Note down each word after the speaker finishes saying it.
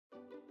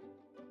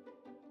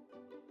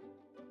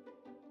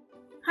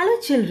Hello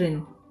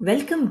children,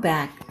 welcome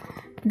back.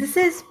 This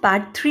is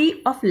part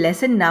 3 of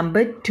lesson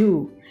number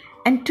 2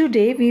 and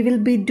today we will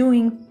be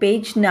doing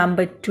page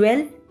number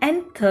 12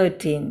 and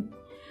 13.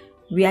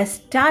 We are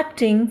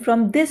starting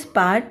from this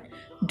part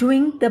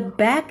doing the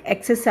back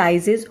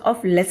exercises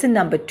of lesson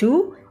number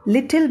 2,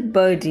 Little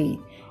Birdie.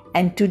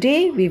 And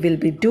today we will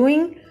be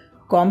doing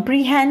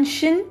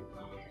comprehension,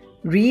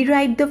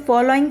 rewrite the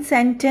following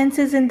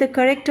sentences in the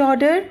correct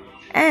order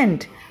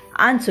and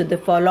answer the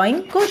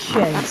following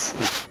questions.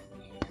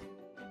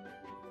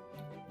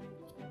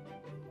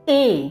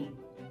 A.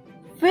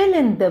 Fill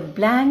in the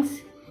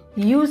blanks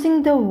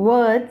using the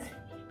words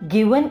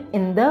given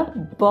in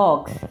the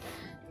box.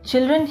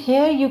 Children,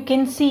 here you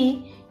can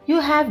see you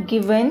have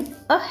given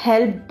a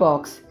help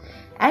box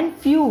and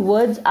few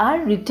words are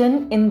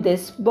written in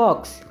this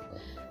box.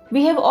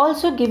 We have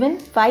also given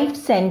 5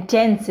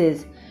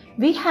 sentences.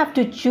 We have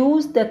to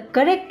choose the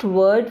correct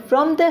word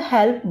from the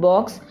help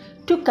box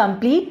to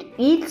complete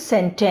each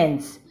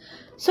sentence.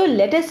 So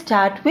let us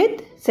start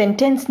with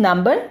sentence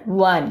number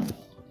 1.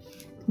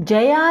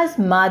 Jaya's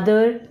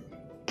mother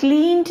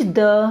cleaned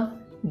the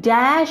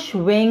dash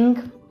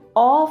wing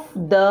of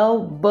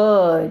the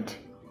bird.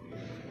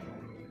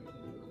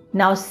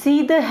 Now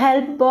see the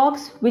help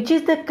box. Which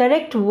is the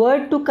correct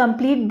word to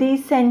complete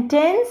this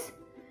sentence?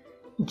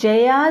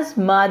 Jaya's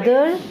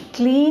mother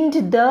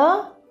cleaned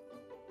the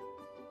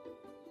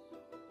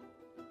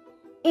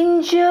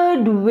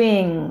injured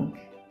wing.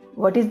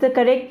 What is the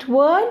correct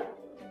word?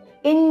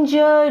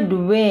 Injured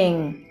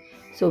wing.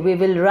 So we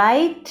will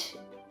write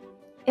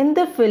in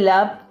the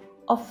fill-up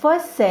of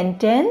first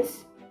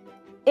sentence,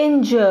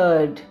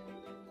 injured.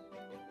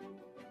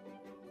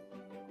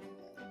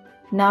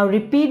 Now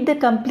repeat the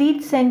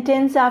complete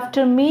sentence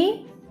after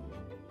me.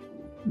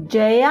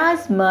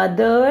 Jaya's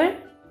mother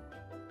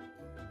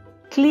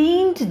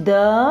cleaned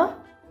the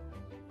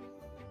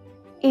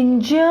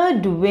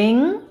injured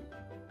wing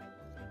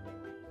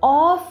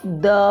of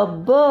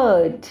the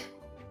bird.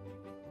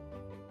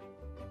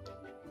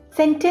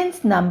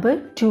 Sentence number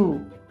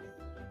 2.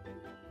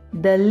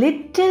 The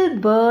little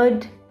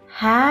bird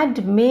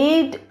had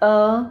made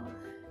a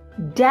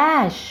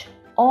dash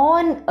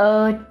on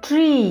a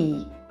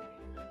tree.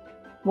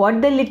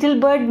 What the little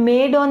bird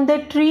made on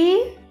the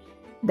tree?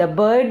 The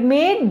bird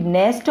made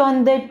nest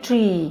on the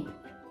tree.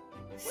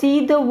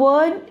 See the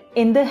word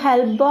in the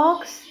help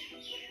box?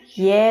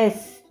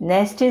 Yes,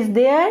 nest is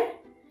there.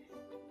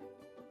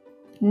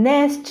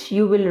 Nest,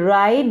 you will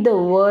write the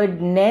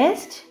word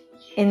nest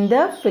in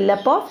the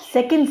fill-up of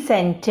second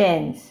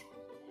sentence.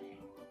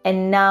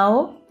 And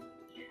now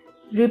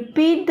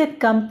repeat the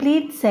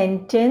complete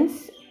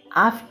sentence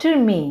after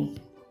me.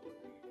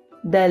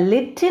 The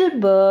little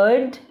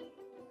bird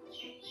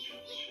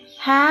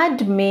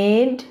had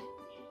made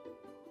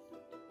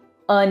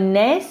a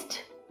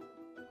nest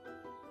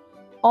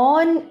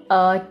on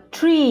a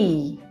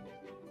tree.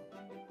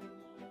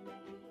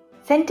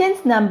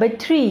 Sentence number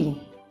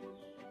 3.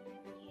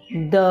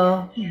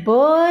 The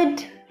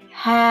bird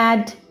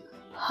had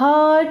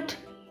hurt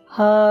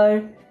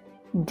her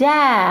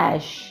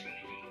dash.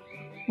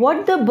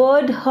 What the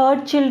bird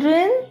hurt,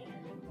 children?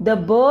 The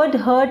bird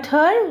hurt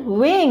her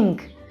wing.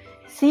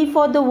 See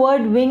for the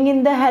word wing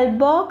in the help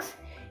box.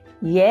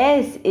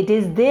 Yes, it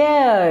is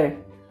there.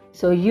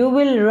 So you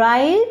will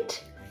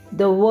write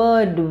the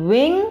word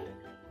wing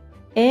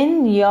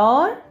in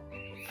your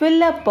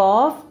fill-up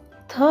of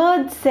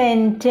third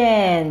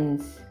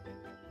sentence.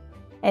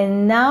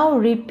 And now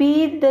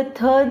repeat the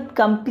third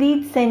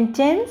complete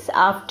sentence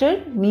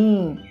after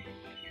me.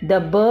 The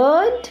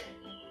bird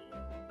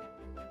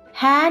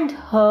had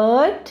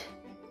hurt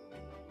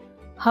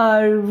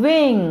her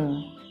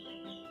wing.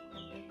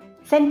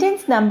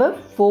 Sentence number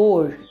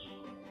 4.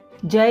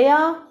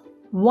 Jaya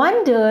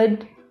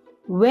wondered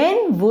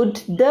when would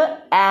the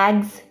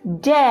eggs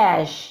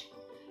dash.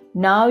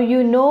 Now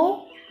you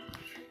know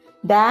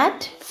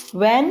that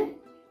when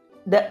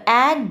the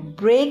egg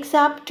breaks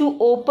up to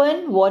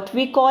open, what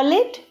we call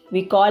it?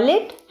 We call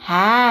it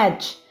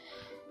hatch.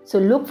 So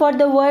look for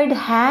the word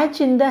hatch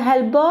in the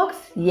help box.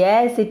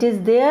 Yes, it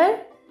is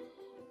there.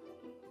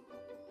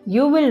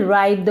 You will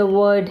write the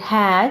word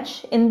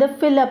hatch in the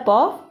fill-up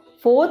of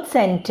fourth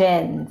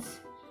sentence.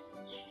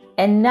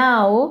 And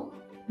now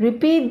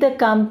repeat the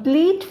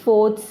complete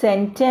fourth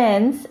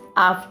sentence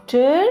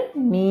after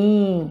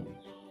me.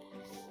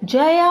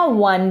 Jaya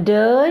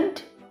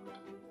wondered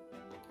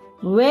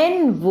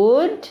when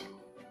would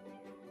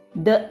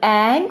the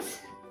eggs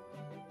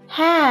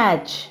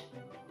hatch.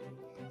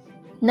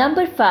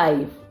 Number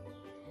 5.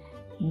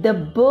 The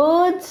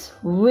bird's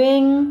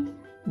wing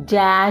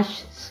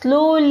dashed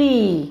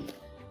slowly.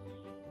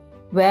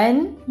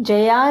 When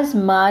Jaya's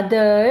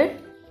mother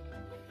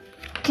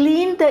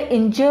cleaned the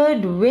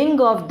injured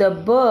wing of the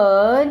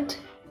bird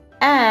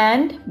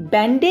and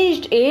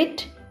bandaged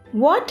it,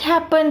 what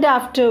happened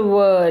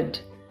afterward?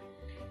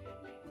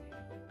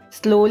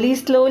 Slowly,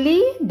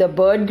 the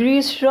bird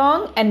grew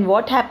strong, and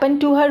what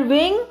happened to her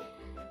wing?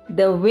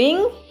 The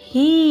wing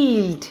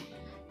healed.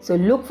 So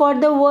look for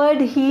the word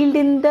healed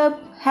in the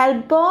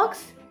help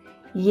box.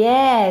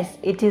 Yes,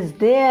 it is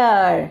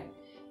there.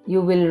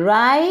 You will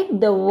write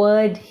the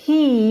word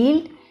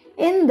healed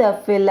in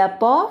the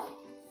fill-up of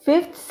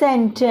fifth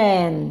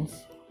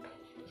sentence.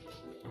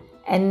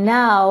 And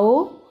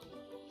now,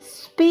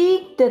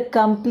 speak the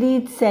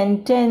complete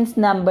sentence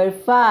number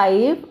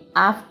 5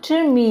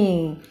 after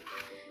me.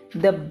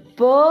 The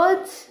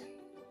bird's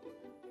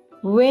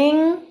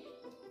wing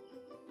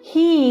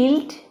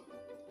healed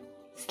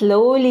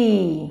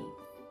slowly.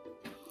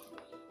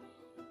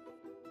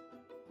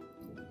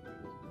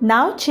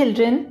 Now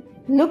children,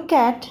 look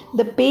at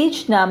the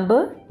page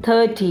number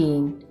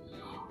 13.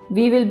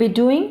 We will be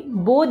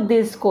doing both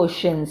these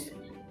questions.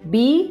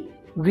 B.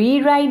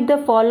 Rewrite the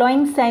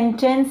following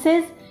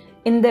sentences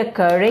in the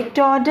correct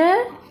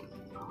order.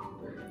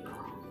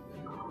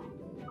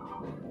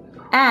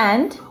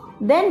 And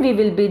then we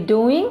will be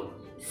doing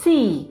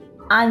C.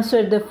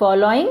 Answer the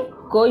following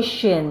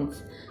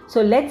questions.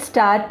 So let's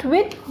start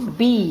with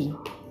B.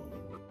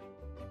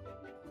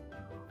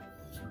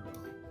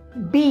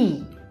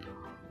 B.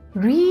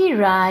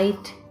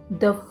 Rewrite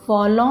the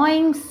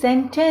following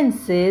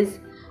sentences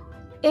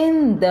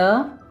in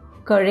the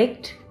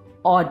correct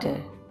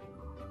order.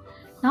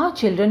 Now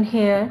children,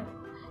 here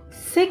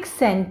 6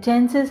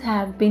 sentences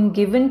have been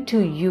given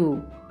to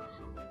you,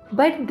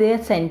 but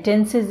their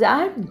sentences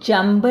are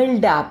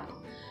jumbled up.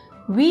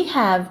 We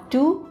have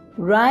to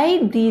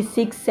write these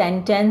 6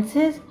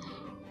 sentences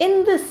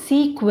in the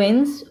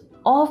sequence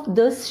of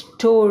the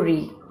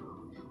story.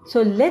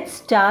 So let's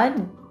start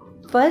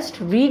first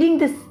reading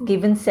the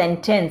given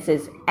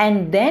sentences,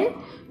 and then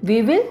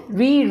we will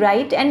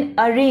rewrite and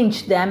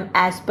arrange them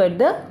as per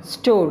the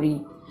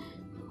story.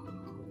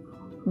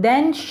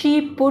 Then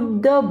she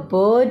put the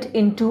bird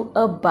into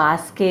a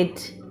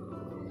basket.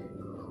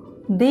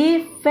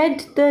 They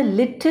fed the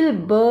little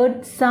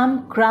bird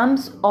some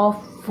crumbs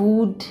of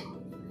food.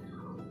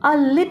 A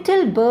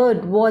little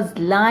bird was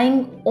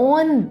lying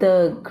on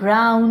the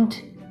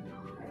ground.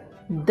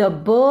 The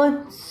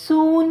bird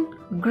soon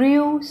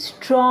grew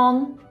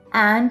strong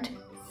and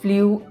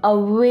flew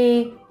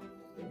away.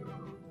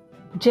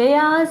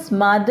 Jaya's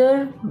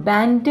mother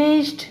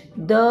bandaged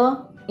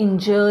the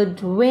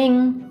injured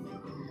wing.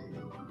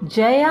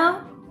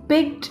 Jaya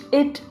picked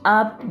it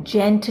up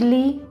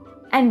gently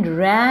and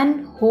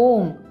ran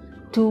home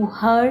to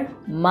her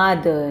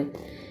mother.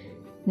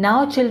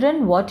 Now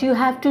children, what you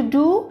have to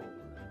do?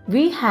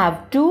 We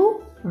have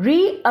to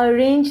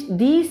rearrange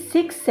these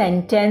 6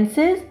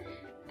 sentences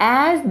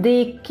as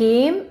they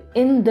came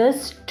in the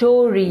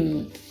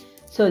story.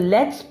 So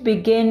let's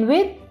begin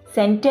with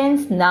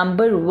sentence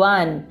number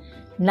 1.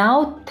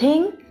 Now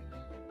think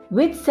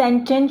which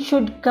sentence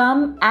should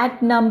come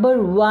at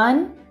number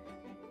 1.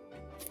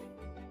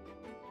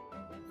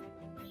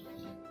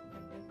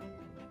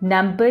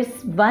 Number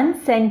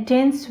 1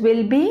 sentence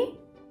will be,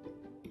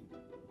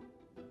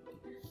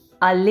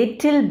 a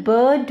little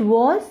bird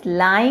was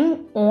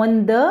lying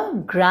on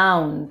the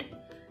ground.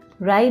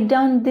 Write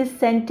down this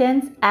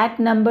sentence at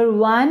number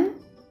 1.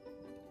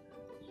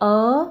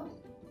 A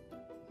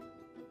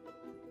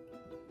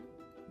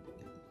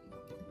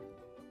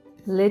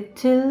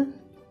little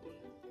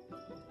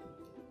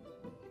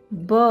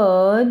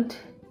bird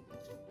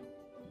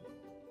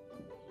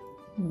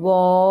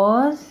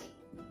was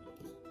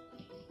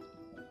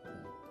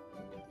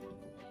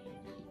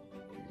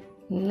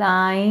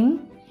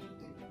lying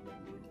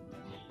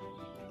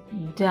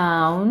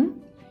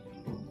down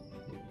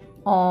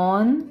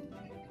on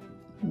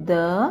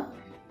the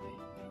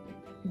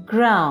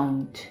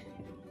ground.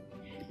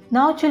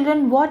 Now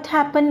children, what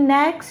happened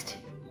next?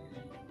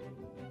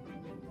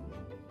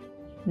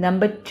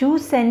 Number 2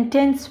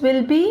 sentence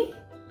will be,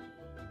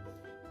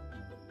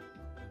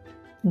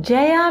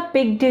 Jaya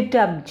picked it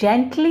up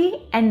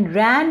gently and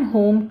ran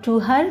home to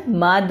her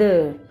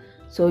mother.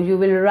 So you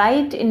will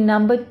write in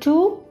number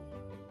 2,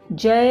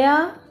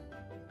 Jaya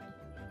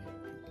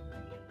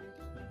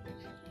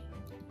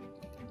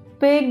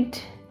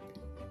picked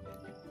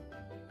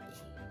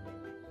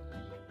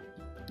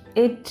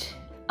it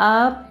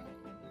up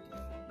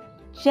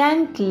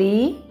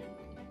gently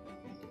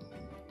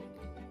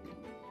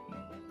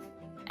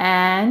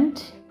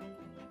and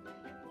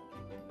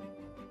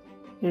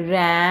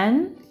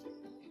ran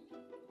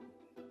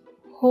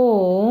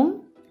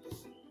home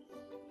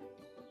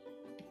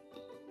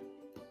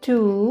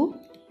to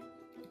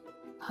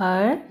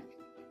her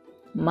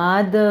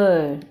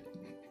mother.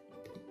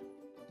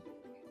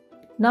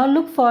 Now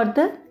look for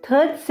the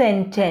 3rd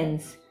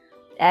sentence.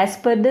 As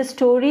per the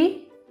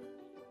story,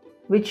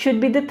 which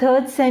should be the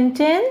 3rd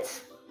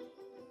sentence?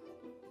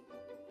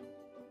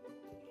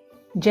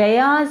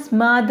 Jaya's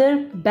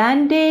mother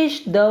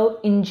bandaged the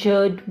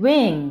injured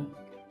wing.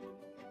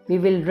 We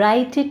will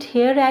write it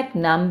here at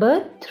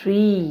number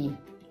 3.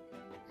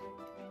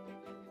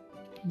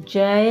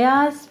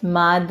 Jaya's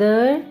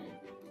mother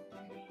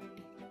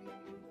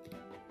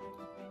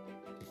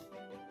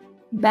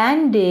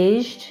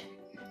bandaged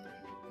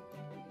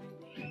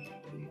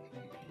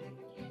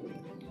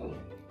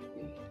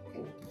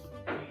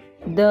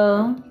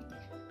the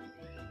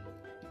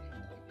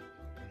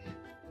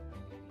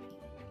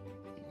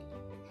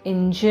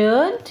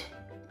injured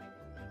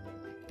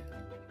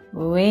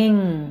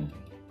wing.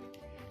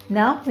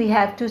 Now we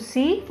have to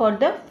see for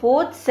the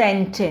fourth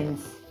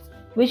sentence.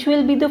 Which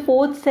will be the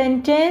fourth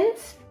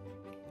sentence?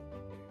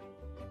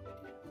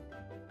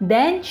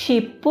 Then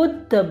she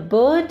put the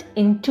bird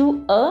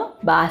into a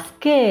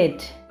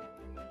basket.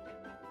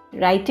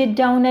 Write it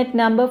down at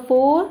number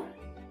 4.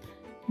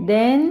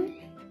 Then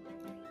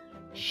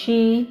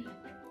she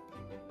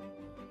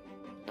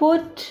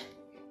put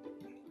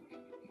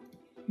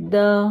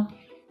the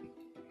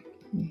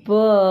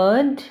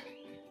bird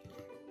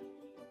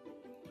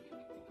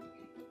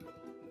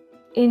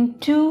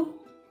into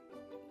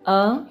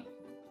a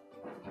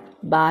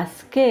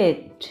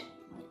basket.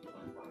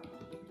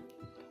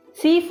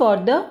 See for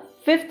the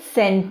fifth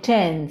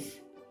sentence.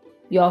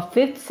 Your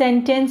fifth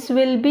sentence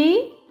will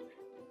be,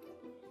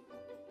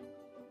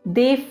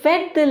 they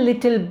fed the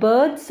little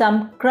bird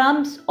some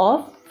crumbs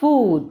of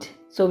food.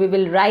 So we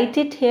will write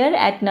it here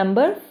at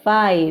number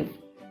 5.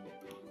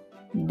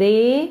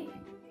 They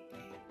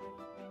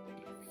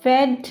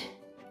fed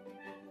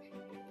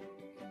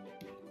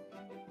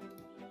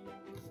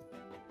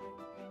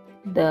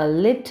the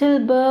little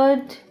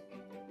bird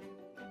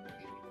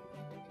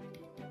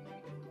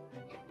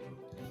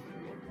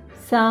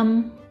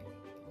some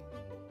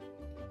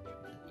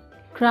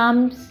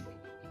crumbs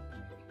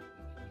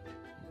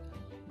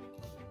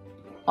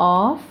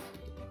of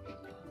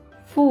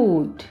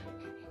food.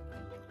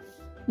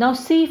 Now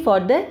see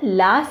for the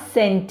last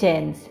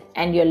sentence,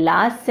 and your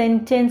last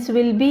sentence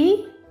will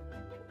be,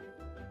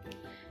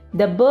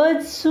 the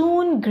bird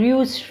soon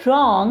grew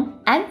strong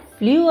and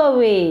flew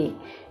away.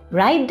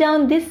 Write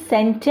down this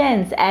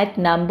sentence at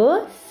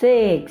number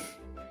 6.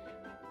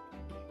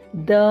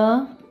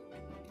 The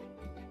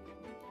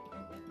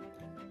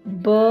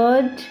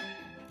bird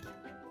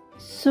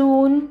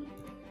soon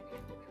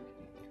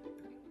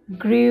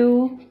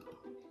grew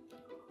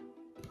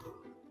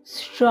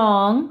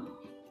strong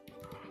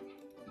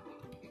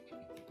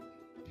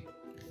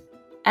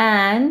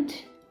and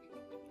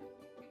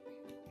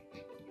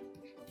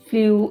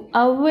flew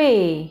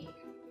away.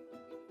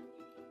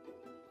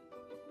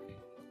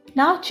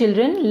 Now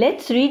children,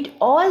 let's read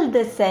all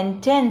the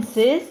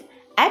sentences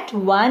at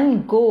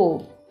one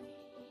go.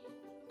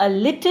 A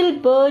little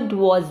bird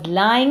was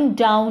lying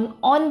down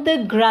on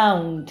the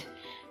ground.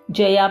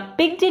 Jaya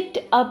picked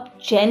it up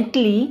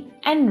gently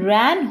and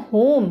ran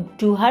home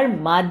to her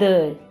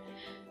mother.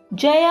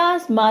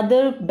 Jaya's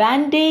mother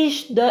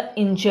bandaged the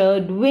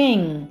injured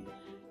wing.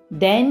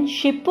 Then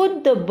she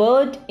put the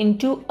bird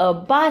into a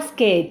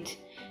basket.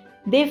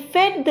 They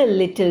fed the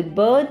little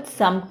bird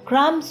some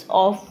crumbs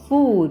of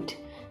food.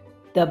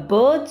 The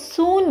bird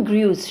soon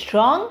grew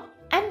strong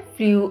and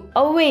flew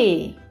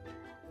away.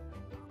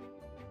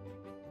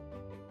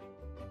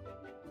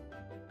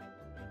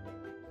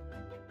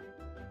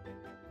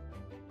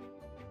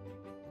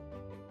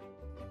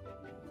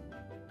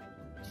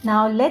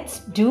 Now let's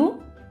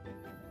do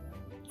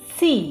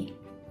C.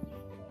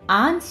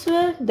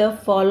 Answer the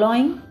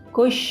following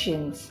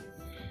questions.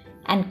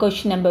 And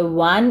question number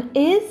 1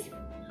 is,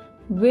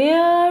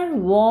 where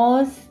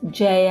was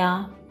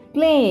Jaya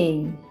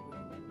playing?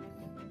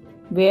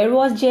 Where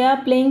was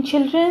Jaya playing,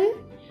 children?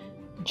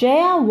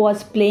 Jaya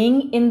was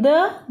playing in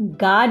the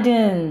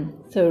garden.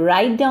 So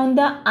write down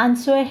the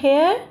answer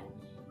here.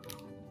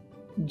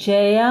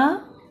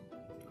 Jaya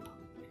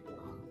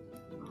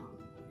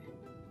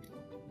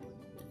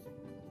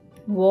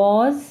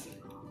was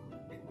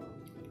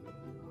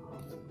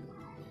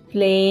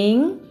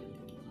playing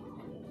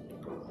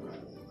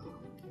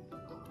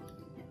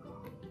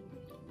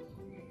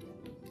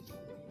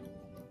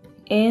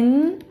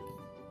in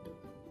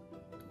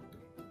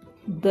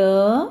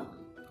the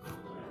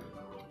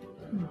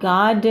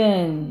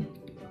garden.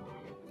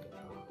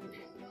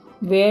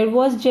 Where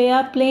was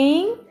Jaya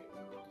playing?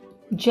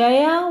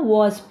 Jaya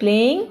was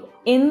playing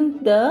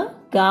in the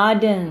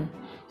garden.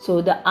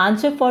 So the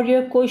answer for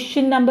your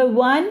question number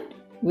 1,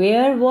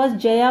 where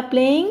was Jaya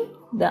playing?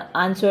 The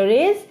answer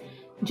is,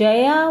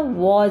 Jaya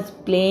was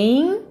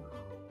playing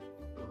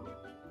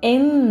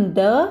in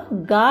the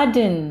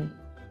garden.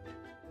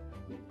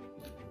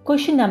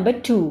 Question number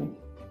 2.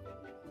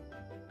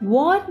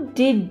 What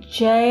did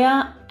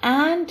Jaya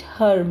and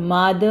her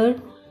mother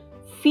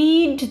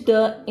feed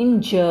the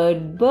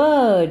injured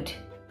bird?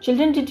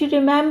 Children, did you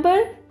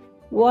remember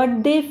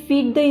what they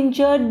feed the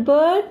injured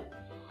bird?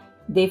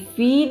 They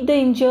feed the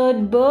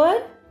injured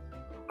bird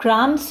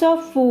crumbs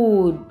of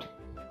food.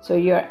 So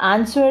your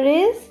answer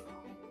is,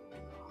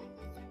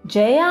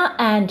 Jaya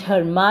and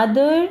her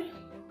mother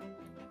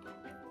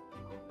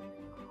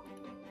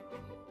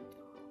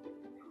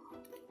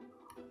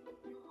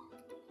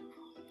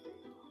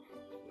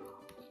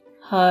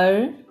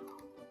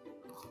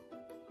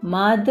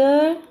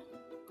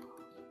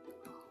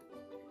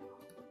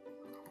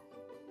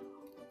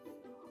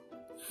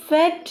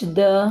fed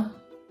the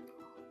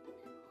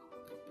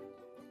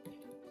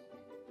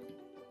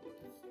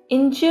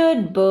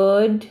injured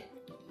bird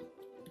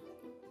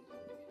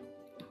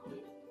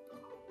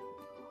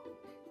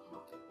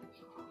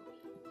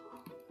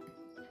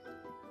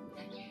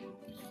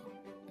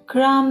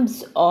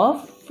crumbs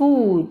of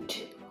food.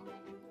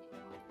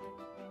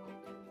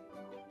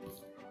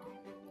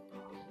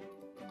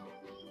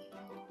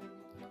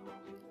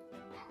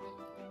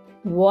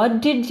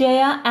 What did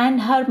Jaya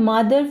and her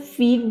mother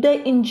feed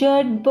the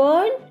injured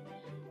bird?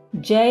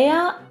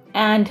 Jaya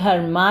and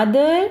her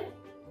mother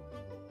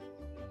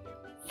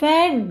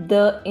fed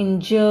the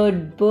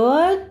injured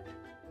bird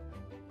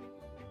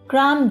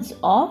crumbs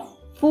of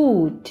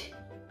food.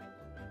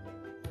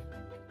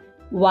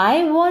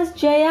 Why was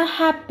Jaya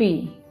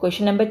happy?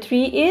 Question number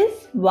 3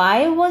 is,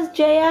 why was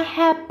Jaya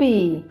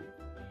happy?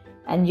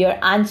 And your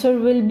answer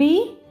will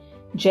be,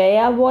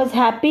 Jaya was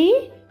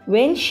happy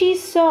when she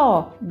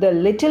saw the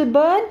little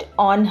bird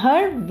on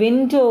her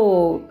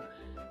window.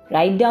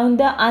 Write down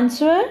the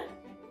answer.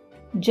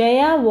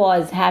 Jaya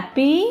was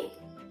happy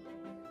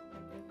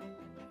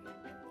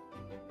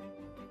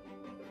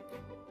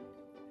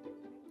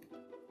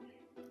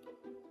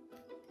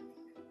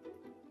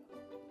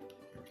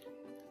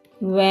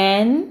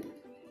when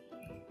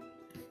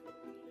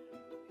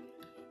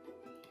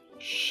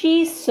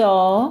she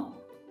saw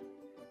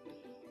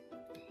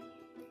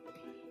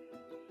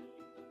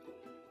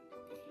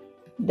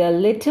the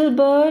little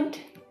bird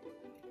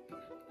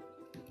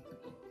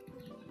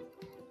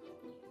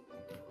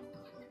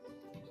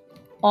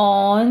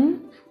on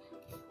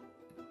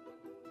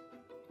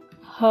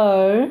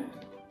her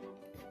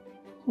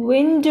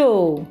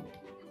window.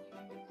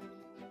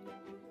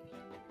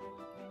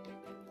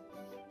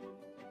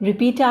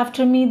 Repeat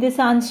after me this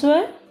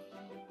answer.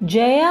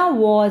 Jaya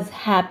was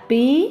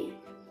happy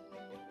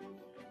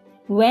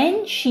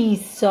when she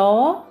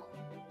saw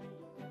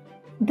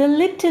the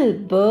little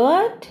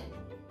bird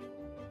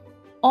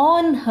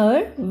on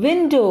her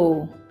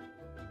window.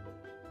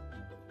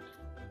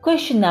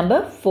 Question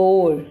number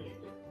 4.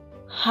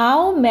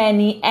 How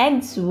many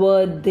eggs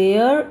were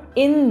there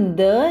in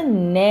the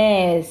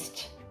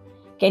nest?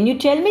 Can you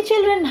tell me,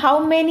 children, how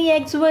many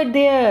eggs were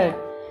there?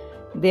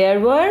 There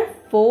were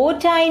 4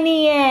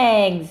 tiny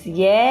eggs.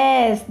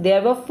 Yes,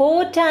 there were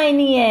 4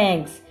 tiny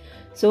eggs.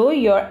 So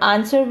your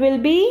answer will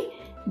be,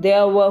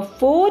 there were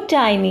 4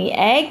 tiny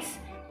eggs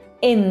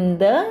in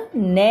the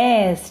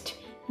nest.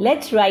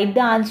 Let's write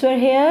the answer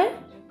here.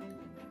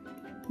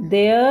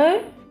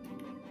 There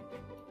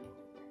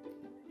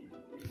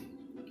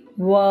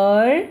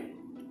were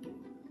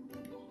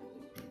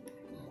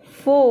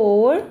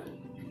 4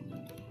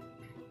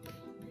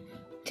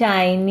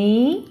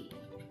 tiny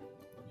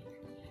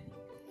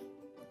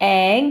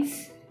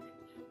eggs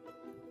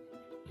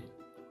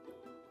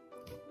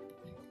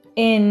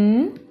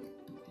in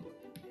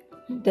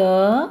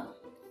the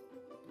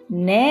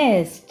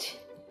nest.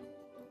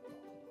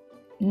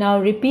 Now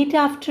repeat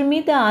after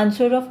me the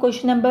answer of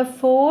question number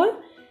 4.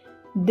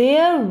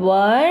 There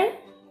were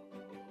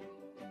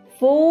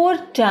 4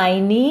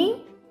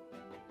 tiny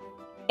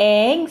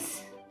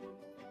eggs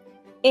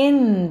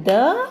in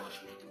the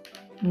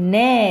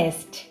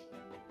nest.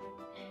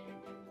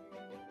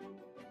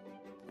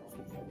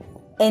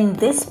 In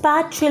this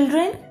part,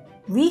 children,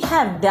 we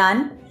have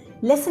done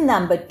lesson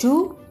number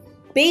 2,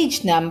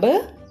 page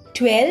number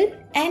 12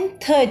 and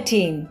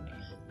 13.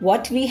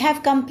 What we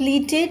have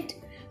completed?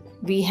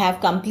 We have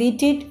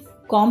completed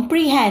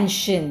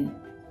comprehension.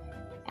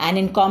 And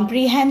in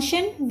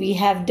comprehension, we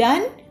have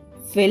done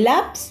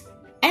fill-ups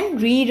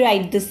and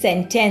rewrite the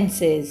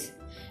sentences.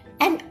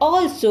 And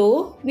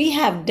also, we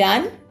have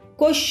done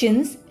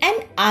questions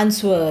and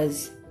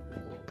answers.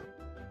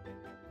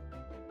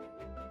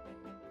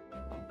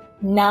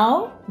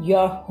 Now,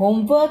 your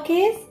homework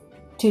is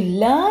to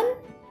learn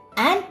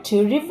and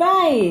to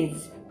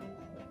revise.